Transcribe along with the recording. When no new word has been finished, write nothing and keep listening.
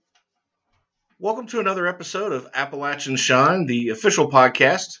Welcome to another episode of Appalachian Shine, the official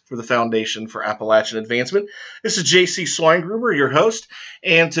podcast for the Foundation for Appalachian Advancement. This is J.C. Swinegruber, your host,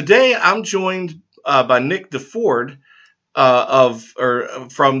 and today I'm joined by Nick DeFord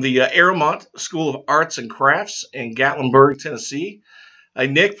from the Aramont School of Arts and Crafts in Gatlinburg, Tennessee.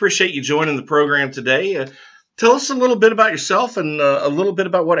 Nick, appreciate you joining the program today. Tell us a little bit about yourself and a little bit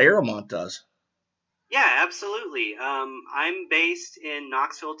about what Aramont does. Yeah, absolutely. I'm based in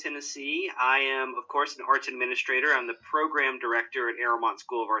Knoxville, Tennessee. I am, of course, an arts administrator. I'm the program director at Aramont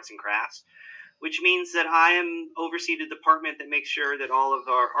School of Arts and Crafts, which means that I am oversee the department that makes sure that all of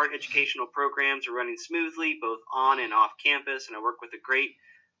our art educational programs are running smoothly, both on and off campus. And I work with a great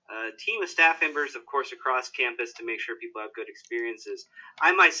team of staff members, of course, across campus to make sure people have good experiences.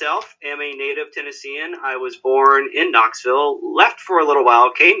 I myself am a native Tennessean. I was born in Knoxville, left for a little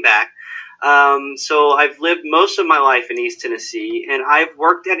while, came back. So I've lived most of my life in East Tennessee, and I've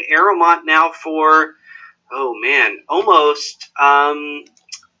worked at Aramont now for, almost,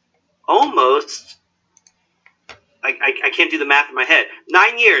 I can't do the math in my head.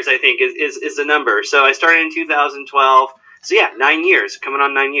 9 years, I think, is the number. So I started in 2012. So yeah, 9 years, coming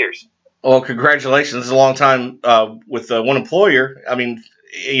on 9 years. Well, congratulations. This is a long time with one employer. I mean,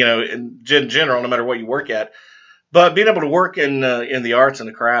 in general, no matter what you work at. But being able to work in the arts and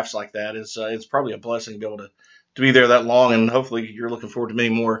the crafts like that is it's probably a blessing to be able to be there that long, and hopefully you're looking forward to many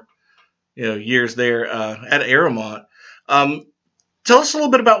more years there at Aramont. Tell us a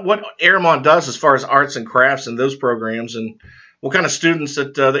little bit about what Aramont does as far as arts and crafts and those programs, and what kind of students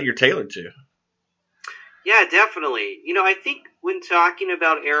that you're tailored to. Yeah, definitely. I think when talking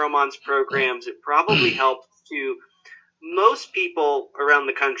about Aramont's programs, it probably helps to most people around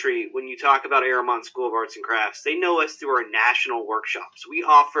the country, when you talk about Aramont School of Arts and Crafts, they know us through our national workshops. We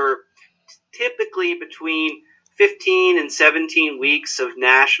offer typically between 15 and 17 weeks of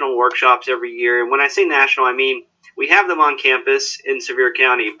national workshops every year. And when I say national, I mean we have them on campus in Sevier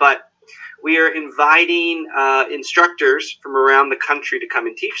County, but we are inviting instructors from around the country to come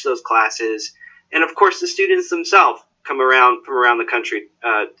and teach those classes. And of course, the students themselves come around from around the country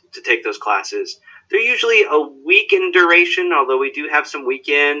to take those classes. They're usually a week in duration, although we do have some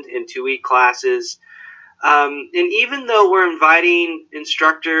weekend and 2-week classes. And even though we're inviting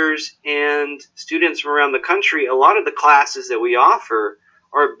instructors and students from around the country, a lot of the classes that we offer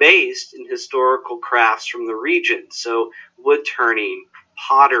are based in historical crafts from the region. So wood turning,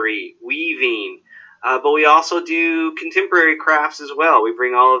 pottery, weaving, but we also do contemporary crafts as well. We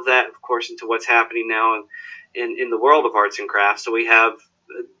bring all of that, of course, into what's happening now in the world of arts and crafts. So we have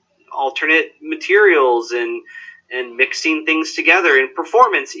alternate materials and mixing things together, and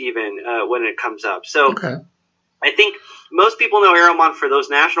performance even when it comes up. So okay. I think most people know Aramont for those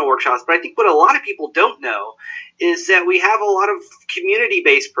national workshops, but I think what a lot of people don't know is that we have a lot of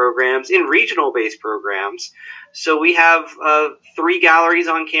community-based programs and regional-based programs. So we have 3 galleries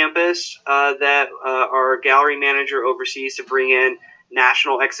on campus that our gallery manager oversees to bring in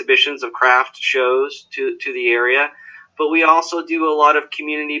national exhibitions of craft shows to the area. But we also do a lot of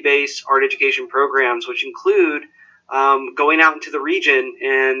community-based art education programs, which include going out into the region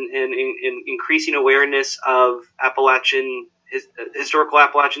and increasing awareness of historical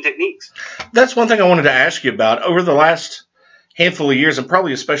Appalachian techniques. That's one thing I wanted to ask you about. Over the last handful of years, and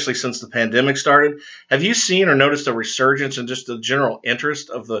probably especially since the pandemic started, have you seen or noticed a resurgence in just the general interest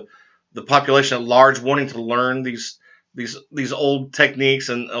of the population at large wanting to learn these old techniques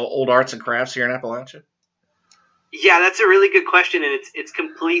and old arts and crafts here in Appalachia? Yeah, that's a really good question, and it's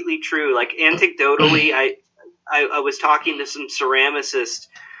completely true. Like anecdotally, I was talking to some ceramicists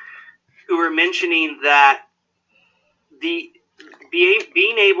who were mentioning that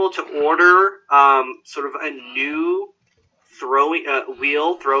being able to order sort of a new throwing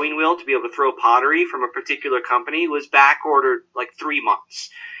wheel to be able to throw pottery from a particular company was back ordered like 3 months.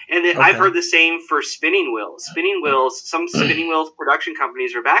 And then I've heard the same for spinning wheels. Some spinning wheels production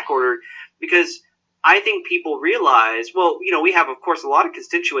companies are back ordered because I think people realize, we have, of course, a lot of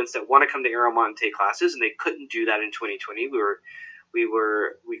constituents that want to come to Aramont and take classes, and they couldn't do that in 2020.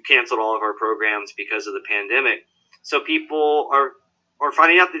 We canceled all of our programs because of the pandemic. So people are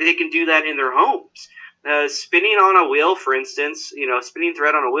finding out that they can do that in their homes. Spinning on a wheel, for instance, spinning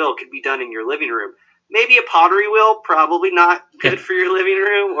thread on a wheel could be done in your living room. Maybe a pottery wheel, probably not good for your living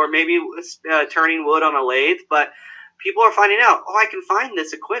room, or maybe turning wood on a lathe, but people are finding out, I can find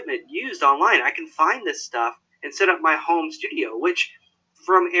this equipment used online. I can find this stuff and set up my home studio, which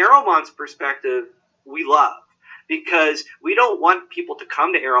from Aramont's perspective, we love, because we don't want people to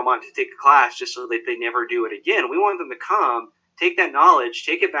come to Aramont to take a class just so that they never do it again. We want them to come, take that knowledge,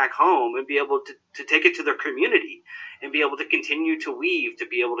 take it back home, and be able to take it to their community. and be able to continue to weave, to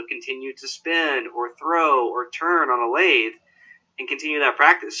be able to continue to spin or throw or turn on a lathe and continue that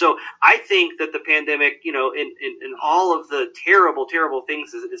practice. So I think that the pandemic, in all of the terrible, terrible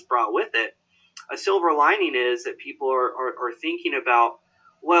things it's brought with it, a silver lining is that people are thinking about,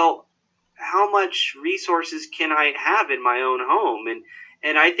 well, how much resources can I have in my own home?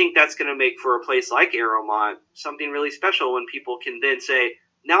 And I think that's going to make for a place like Aeromont something really special when people can then say,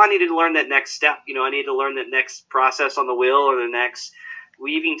 now I need to learn that next step. I need to learn that next process on the wheel or the next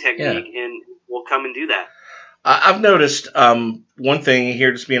weaving technique, and we'll come and do that. I've noticed one thing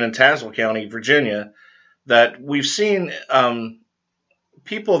here, just being in Tazewell County, Virginia, that we've seen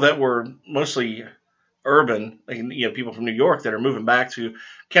people that were mostly urban, people from New York that are moving back to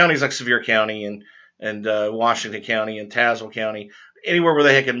counties like Sevier County and Washington County and Tazewell County, anywhere where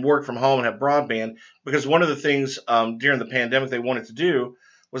they can work from home and have broadband. Because one of the things during the pandemic they wanted to do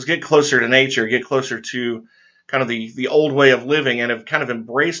was get closer to nature, get closer to kind of the old way of living, and have kind of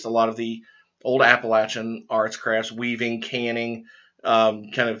embraced a lot of the old Appalachian arts, crafts, weaving, canning,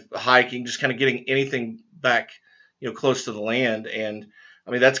 kind of hiking, just kind of getting anything back, close to the land. And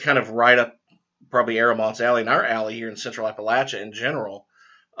I mean, that's kind of right up probably Aeromont's alley and our alley here in Central Appalachia in general.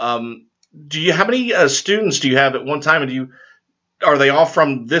 How many students do you have at one time? And are they all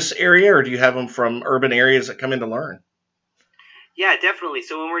from this area, or do you have them from urban areas that come in to learn? Yeah, definitely.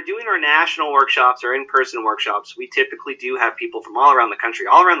 So when we're doing our national workshops or in-person workshops, we typically do have people from all around the country,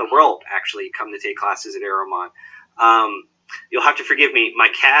 all around the world, actually, come to take classes at Aeromont. You'll have to forgive me. My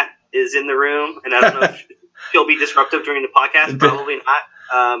cat is in the room, and I don't know if she'll be disruptive during the podcast. Probably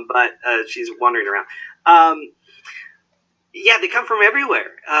not, but she's wandering around. Yeah, they come from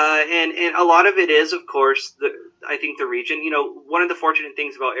everywhere, and a lot of it is, of course, I think the region. One of the fortunate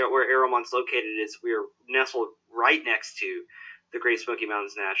things about where Aeromont's located is we're nestled right next to the Great Smoky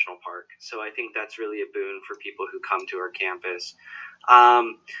Mountains National Park. So I think that's really a boon for people who come to our campus.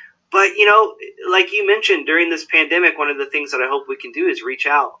 But, like you mentioned, during this pandemic, one of the things that I hope we can do is reach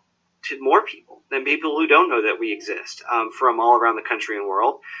out to more people than people who don't know that we exist from all around the country and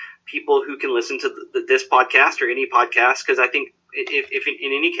world. People who can listen to this podcast or any podcast, because I think if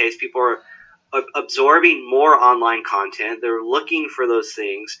in any case people are absorbing more online content, they're looking for those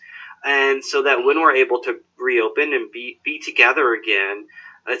things. And so that when we're able to reopen and be together again,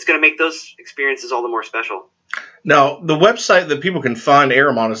 it's going to make those experiences all the more special. Now, the website that people can find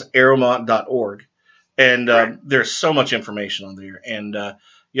Aeromont is aeromont.org. And there's so much information on there. And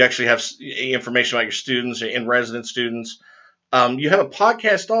you actually have information about your students and resident students. You have a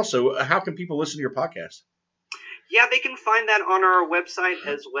podcast also. How can people listen to your podcast? Yeah, they can find that on our website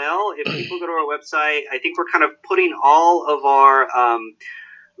as well. If people go to our website, I think we're kind of putting all of our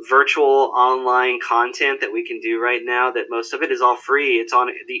virtual online content that we can do right now, that most of it is all free. It's on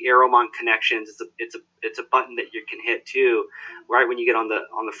the Aeromont Connections. It's a button that you can hit too, right when you get on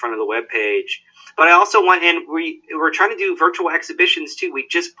the front of the web page. But I also want, and we're trying to do virtual exhibitions too. We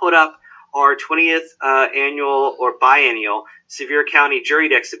just put up our 20th annual or biennial Sevier County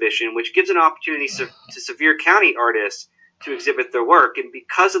Juried Exhibition, which gives an opportunity to Sevier County artists to exhibit their work. And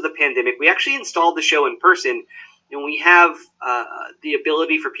because of the pandemic, we actually installed the show in person. And we have the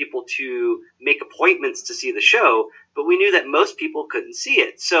ability for people to make appointments to see the show, but we knew that most people couldn't see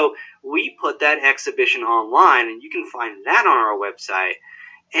it. So we put that exhibition online, and you can find that on our website.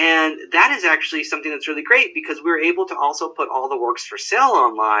 And that is actually something that's really great, because we're able to also put all the works for sale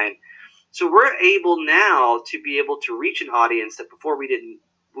online. So we're able now to be able to reach an audience that before we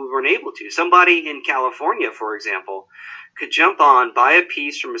weren't able to. Somebody in California, for example, could jump on, buy a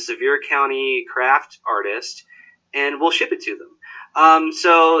piece from a Sevier County craft artist, and we'll ship it to them.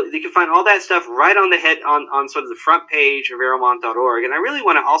 So you can find all that stuff right on the head on sort of the front page of aeromont.org. And I really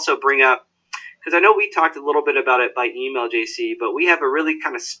want to also bring up, because I know we talked a little bit about it by email, JC, but we have a really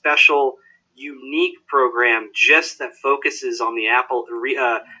kind of special, unique program just that focuses on the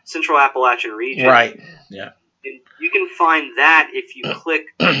Central Appalachian region. Right. Yeah. And you can find that if you click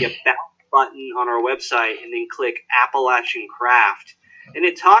the About button on our website and then click Appalachian Craft. And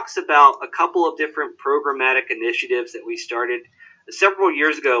it talks about a couple of different programmatic initiatives that we started several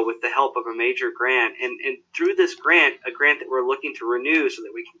years ago with the help of a major grant. And through this grant, a grant that we're looking to renew so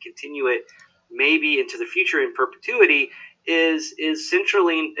that we can continue it maybe into the future in perpetuity, is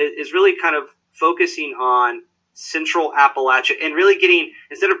really kind of focusing on Central Appalachia and really getting,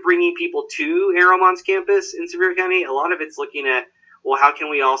 instead of bringing people to Aeromont's campus in Sevier County, a lot of it's looking at, well, how can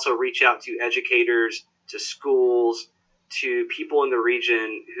we also reach out to educators, to schools, to people in the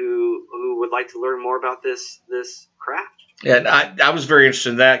region who would like to learn more about this craft. Yeah, and I was very interested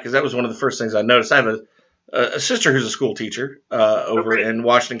in that, because that was one of the first things I noticed. I have a sister who's a school teacher over in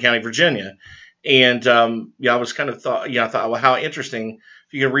Washington County, Virginia, And I was kind of thought, I thought, well, how interesting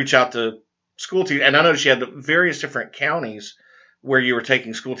if you can reach out to school teachers. And I noticed you had various different counties where you were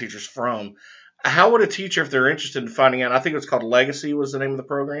taking school teachers from. How would a teacher, if they're interested in finding out, I think it was called Legacy was the name of the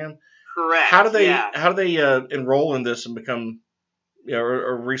program. Correct. Yeah. How do they enroll in this and become,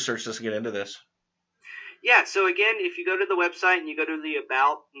 or research this and get into this? Yeah, so again, if you go to the website and you go to the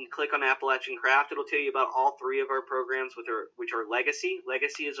About and click on Appalachian Craft, it'll tell you about all three of our programs, which are Legacy.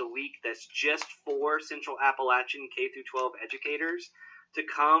 Legacy is a week that's just for Central Appalachian K through 12 educators to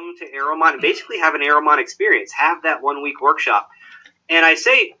come to Aeromont and basically have an Aeromont experience, have that 1 week workshop. And I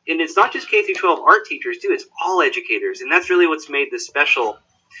say, and it's not just K through 12 art teachers too; it's all educators, and that's really what's made this special.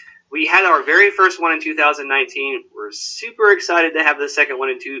 We had our very first one in 2019. We're super excited to have the second one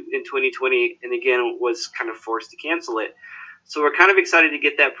in 2020, and again was kind of forced to cancel it. So we're kind of excited to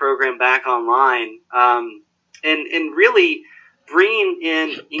get that program back online, and really bringing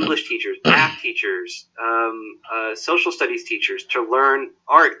in English teachers, math teachers, social studies teachers to learn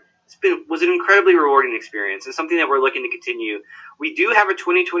art. Was an incredibly rewarding experience and something that we're looking to continue. We do have a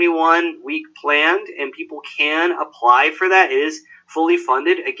 2021 week planned, and people can apply for that. It is fully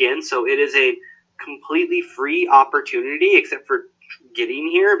funded again, so it is a completely free opportunity except for getting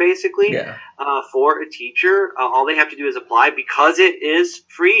here, basically. Yeah. For a teacher. All they have to do is apply. Because it is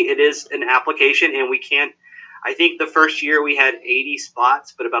free, it is an application, and we can't. I think the first year we had 80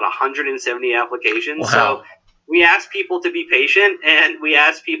 spots, but about 170 applications. Wow. So we ask people to be patient, and we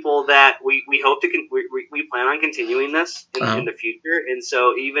ask people that we hope to we plan on continuing this in the future. And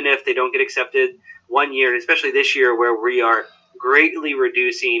so even if they don't get accepted 1 year, and especially this year where we are greatly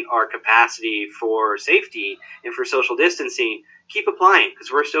reducing our capacity for safety and for social distancing, keep applying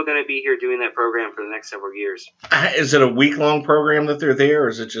because we're still going to be here doing that program for the next several years. Is it a week-long program that they're there, or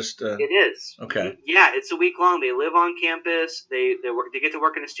is it just? It is. Okay. Yeah, it's a week-long. They live on campus. They get to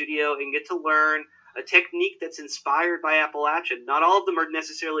work in a studio and get to learn a technique that's inspired by Appalachian. Not all of them are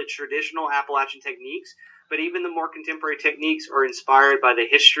necessarily traditional Appalachian techniques, but even the more contemporary techniques are inspired by the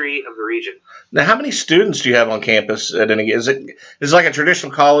history of the region. Now, how many students do you have on campus at any? Is it like a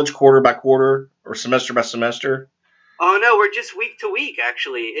traditional college, quarter by quarter or semester by semester? Oh no, we're just week to week.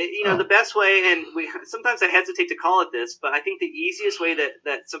 Actually, the best way, and sometimes I hesitate to call it this, but I think the easiest way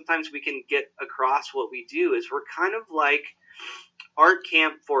that sometimes we can get across what we do is we're kind of like art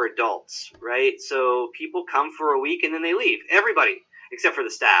camp for adults, right? So people come for a week and then they leave. Everybody, except for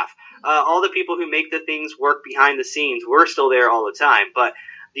the staff. All the people who make the things work behind the scenes, we're still there all the time. But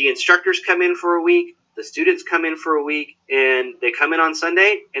the instructors come in for a week, the students come in for a week, and they come in on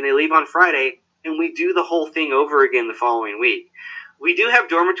Sunday and they leave on Friday, and we do the whole thing over again the following week. We do have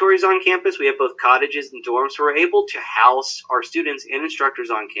dormitories on campus. We have both cottages and dorms, so we're able to house our students and instructors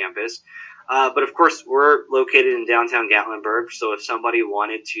on campus. But of course, we're located in downtown Gatlinburg, so if somebody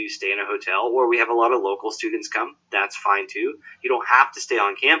wanted to stay in a hotel, or we have a lot of local students come, that's fine too. You don't have to stay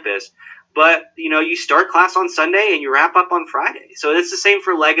on campus, but you start class on Sunday and you wrap up on Friday. So it's the same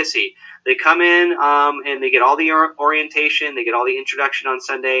for Legacy. They come in and they get all the orientation, they get all the introduction on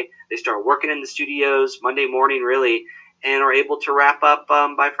Sunday. They start working in the studios Monday morning, really, and are able to wrap up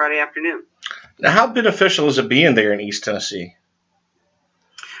by Friday afternoon. Now, how beneficial is it being there in East Tennessee?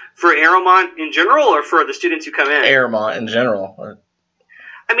 For Aeromont in general, or for the students who come in? Aeromont in general.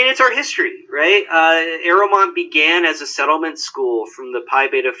 I mean, it's our history, right? Aeromont began as a settlement school from the Pi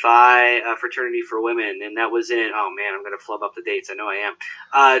Beta Phi fraternity for women, and that was in, oh man, I'm going to flub up the dates. I know I am.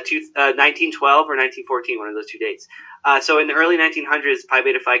 1912 or 1914, one of those two dates. So in the early 1900s, Pi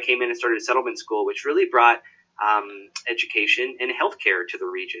Beta Phi came in and started a settlement school, which really brought education and healthcare to the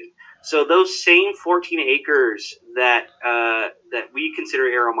region. So those same 14 acres that we consider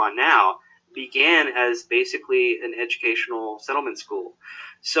Aeromont now began as basically an educational settlement school.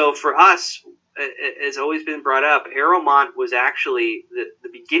 So for us, it has always been brought up, Aeromont was actually, the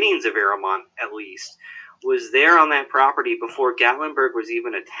beginnings of Aeromont at least, was there on that property before Gatlinburg was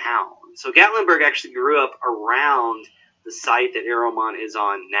even a town. So Gatlinburg actually grew up around the site that Aeromont is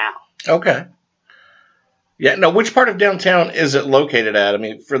on now. Okay. Yeah. Now, which part of downtown is it located at? I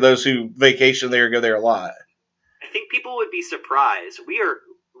mean, for those who vacation there, go there a lot. I think people would be surprised. We are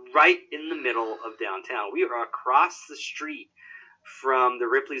right in the middle of downtown. We are across the street from the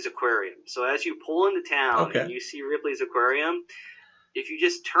Ripley's Aquarium. So as you pull into town and you see Ripley's Aquarium, if you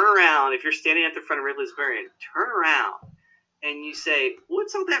just turn around, if you're standing at the front of Ripley's Aquarium, turn around and you say,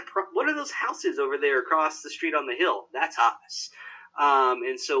 "What's all that? What are those houses over there across the street on the hill?" That's us.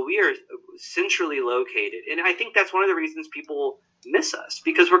 And so we are centrally located, and I think that's one of the reasons people miss us,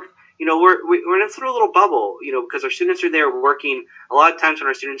 because we're in a sort of little bubble, because our students are there working. A lot of times when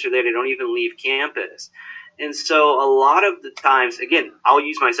our students are there, they don't even leave campus, And so a lot of the times, again, I'll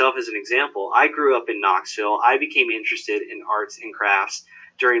use myself as an example. I grew up in Knoxville. I became interested in arts and crafts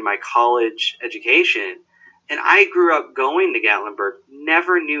during my college education. And I grew up going to Gatlinburg.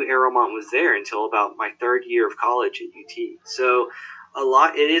 Never knew Arrowmont was there until about my third year of college at UT. So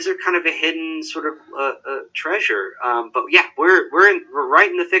it is a kind of a hidden sort of treasure. But yeah, we're right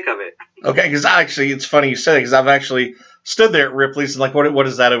in the thick of it. Okay, because it's funny you said it, because I've actually stood there at Ripley's and like, what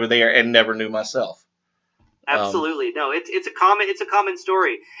is that over there, and never knew myself. Absolutely, no, it's a common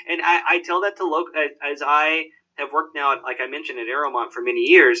story, and I tell that to as I have worked now, like I mentioned, at Arrowmont for many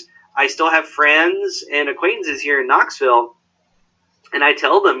years. I still have friends and acquaintances here in Knoxville, and I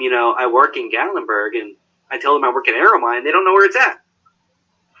tell them, I work in Gatlinburg, and I tell them I work at Arrowmont, and they don't know where it's at.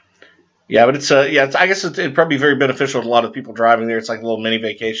 Yeah, but I guess it'd probably be very beneficial to a lot of people driving there. It's like a little mini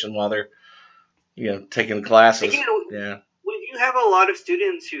vacation while they're, taking classes. Yeah. You have a lot of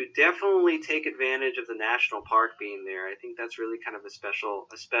students who definitely take advantage of the national park being there. I think that's really kind of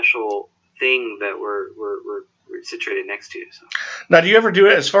a special thing that we're situated next to. So. Now, do you ever do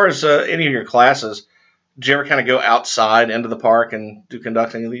it as far as any of your classes? Do you ever kind of go outside into the park and do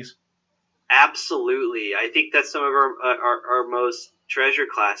conducting of these? Absolutely. I think that's some of our most treasured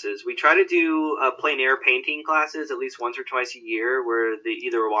classes. We try to do plein air painting classes at least once or twice a year, where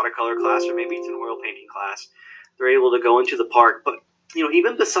either a watercolor class or maybe it's an oil painting class. They're able to go into the park. But,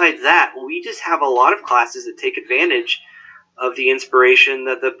 even besides that, we just have a lot of classes that take advantage of the inspiration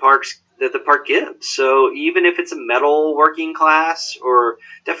that the park gives. So even if it's a metal working class or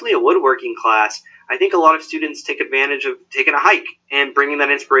definitely a woodworking class, I think a lot of students take advantage of taking a hike and bringing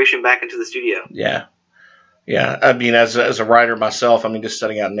that inspiration back into the studio. Yeah. Yeah. I mean, as a writer myself, just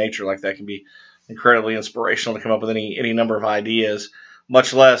studying out in nature like that can be incredibly inspirational to come up with any number of ideas.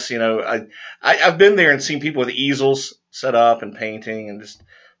 Much less, I've been there and seen people with easels set up and painting and just,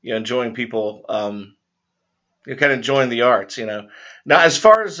 enjoying people, kind of enjoying the arts, Now, as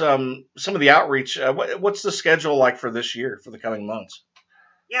far as some of the outreach, what's the schedule like for this year, for the coming months?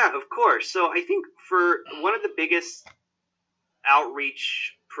 Yeah, of course. So I think for one of the biggest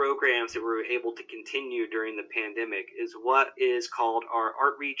outreach programs that we were able to continue during the pandemic is what is called our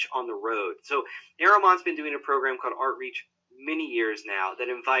Artreach on the Road. So Arrowmont's been doing a program called Artreach many years now that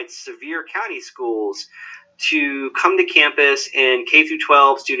invites Sevier County schools to come to campus and K through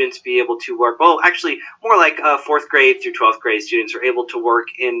 12 students be able to work. Well, actually, more like 4th grade through 12th grade students are able to work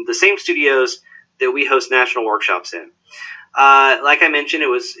in the same studios that we host national workshops in. Like I mentioned, it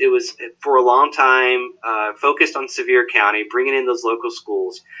was for a long time focused on Sevier County, bringing in those local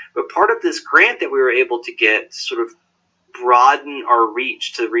schools. But part of this grant that we were able to get to sort of broaden our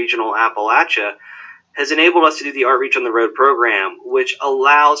reach to regional Appalachia has enabled us to do the Artreach on the Road program, which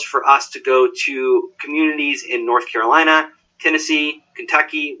allows for us to go to communities in North Carolina, Tennessee,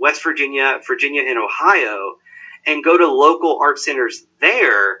 Kentucky, West Virginia, and Ohio, and go to local art centers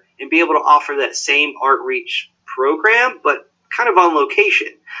there and be able to offer that same Artreach program, but kind of on location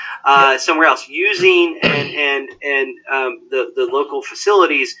somewhere else, using the local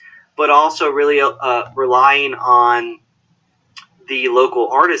facilities, but also really relying on the local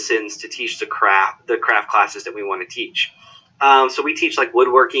artisans to teach the craft classes that we want to teach. So we teach like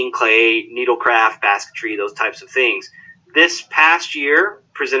woodworking, clay, needlecraft, basketry, those types of things. This past year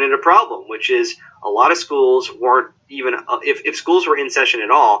presented a problem, which is a lot of schools weren't even, if schools were in session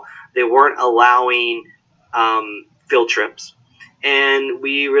at all, they weren't allowing field trips. And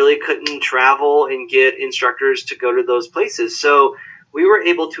we really couldn't travel and get instructors to go to those places. So we were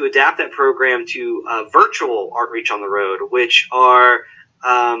able to adapt that program to virtual Artreach on the Road, which our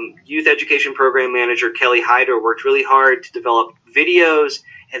youth education program manager, Kelly Hyder, worked really hard to develop videos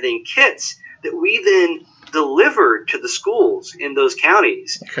and then kits that we then delivered to the schools in those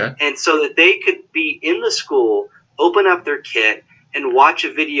counties. Okay. And so that they could be in the school, open up their kit, and watch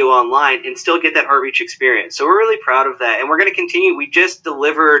a video online and still get that Artreach experience. So we're really proud of that. And we're going to continue. We just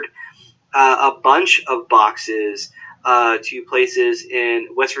delivered a bunch of boxes to places in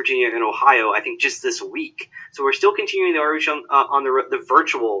West Virginia and Ohio, I think just this week. So we're still continuing the Artreach on the road, the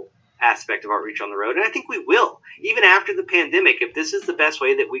virtual aspect of Artreach on the Road. And I think we will. Even after the pandemic, if this is the best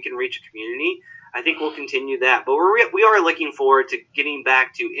way that we can reach a community, I think we'll continue that. But we are looking forward to getting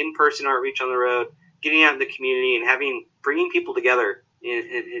back to in-person Artreach on the Road, getting out in the community and bringing people together in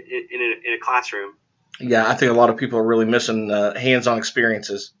a classroom. Yeah, I think a lot of people are really missing hands-on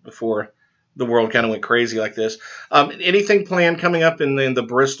experiences before the world kind of went crazy like this. Anything planned coming up in the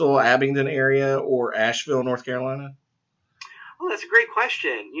Bristol, Abingdon area or Asheville, North Carolina? Oh, that's a great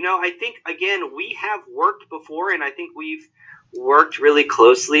question. I think, again, we have worked before, and I think we've worked really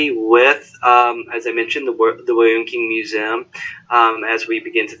closely with, as I mentioned, the William King Museum, as we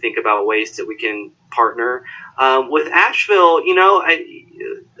begin to think about ways that we can partner. With Asheville,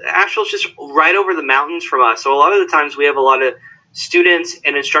 Asheville's just right over the mountains from us. So a lot of the times we have a lot of students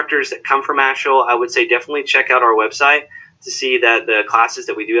and instructors that come from Asheville. I would say definitely check out our website to see that the classes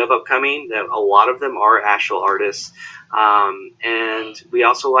that we do have upcoming, that a lot of them are Asheville artists. And we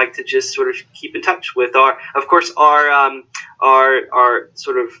also like to just sort of keep in touch with our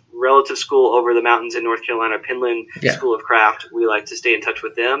sort of relative school over the mountains in North Carolina, Penland School of Craft. We like to stay in touch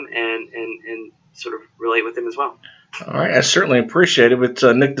with them and sort of relate with them as well. All right, I certainly appreciate it. With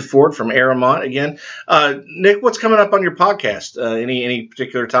Nick DeFord from Aramont again. Nick, what's coming up on your podcast? Any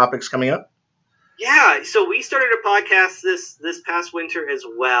particular topics coming up? Yeah, so we started a podcast this past winter as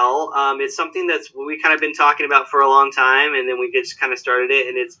well. It's something that's we kind of been talking about for a long time, and then we just kind of started it.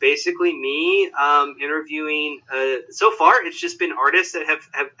 And it's basically me interviewing. So far, it's just been artists that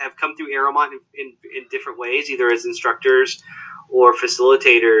have come through Aramont in different ways, either as instructors or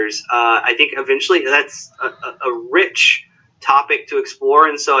facilitators. I think eventually that's a rich topic to explore,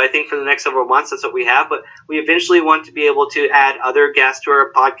 and so I think for the next several months that's what we have, but we eventually want to be able to add other guests to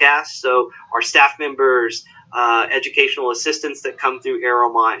our podcast, so our staff members, educational assistants that come through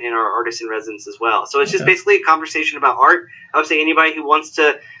Aramont, and our artists in residence as well. So it's just basically a conversation about art. I would say anybody who wants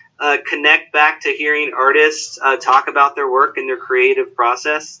to connect back to hearing artists talk about their work and their creative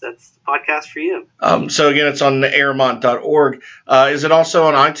process, that's the podcast for you. So again, it's on aramont.org. Is it also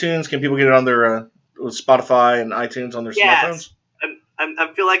on iTunes? Can people get it on their Spotify and iTunes on their smartphones?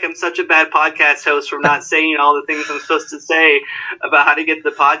 I feel like I'm such a bad podcast host for not saying all the things I'm supposed to say about how to get the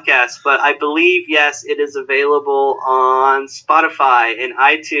podcast, but I believe, yes, it is available on Spotify and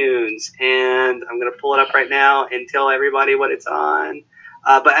iTunes, and I'm going to pull it up right now and tell everybody what it's on,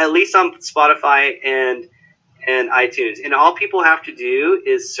 but at least on Spotify and iTunes. And all people have to do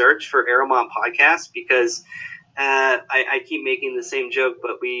is search for Aramont Podcast, because I keep making the same joke,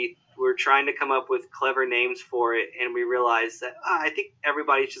 but we're trying to come up with clever names for it, and we realized that I think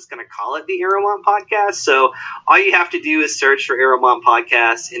everybody's just going to call it the Aramont Podcast. So all you have to do is search for Aramont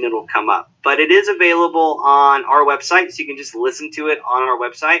Podcast, and it'll come up. But it is available on our website, so you can just listen to it on our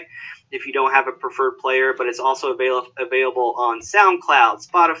website if you don't have a preferred player. But it's also available on SoundCloud,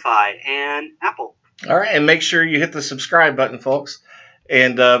 Spotify, and Apple. All right, and make sure you hit the subscribe button, folks,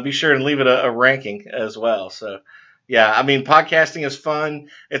 and be sure and leave it a ranking as well. So. Yeah, I mean, podcasting is fun.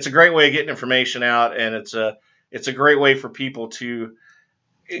 It's a great way of getting information out, and it's a great way for people to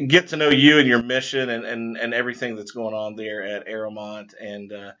get to know you and your mission and everything that's going on there at Aramont.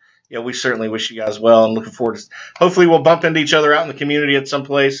 And we certainly wish you guys well, and looking forward to hopefully we'll bump into each other out in the community at some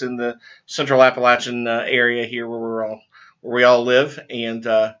place in the Central Appalachian area here where we all live. And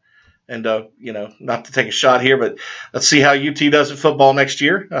not to take a shot here, but let's see how UT does at football next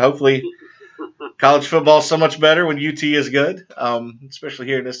year. Hopefully. College football is so much better when UT is good, especially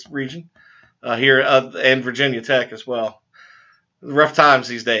here in this region, and Virginia Tech as well. Rough times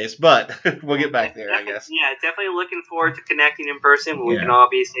these days, but we'll get back there, I guess. Yeah, definitely looking forward to connecting in person when we can all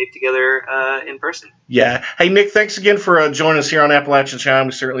be safe together in person. Yeah. Hey, Nick, thanks again for joining us here on Appalachian Chime.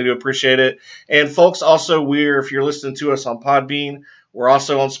 We certainly do appreciate it. And, folks, also, if you're listening to us on Podbean, we're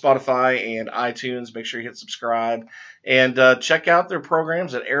also on Spotify and iTunes. Make sure you hit subscribe. And check out their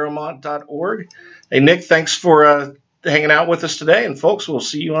programs at aramont.org. Hey, Nick, thanks for hanging out with us today. And, folks, we'll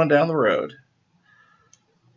see you on down the road.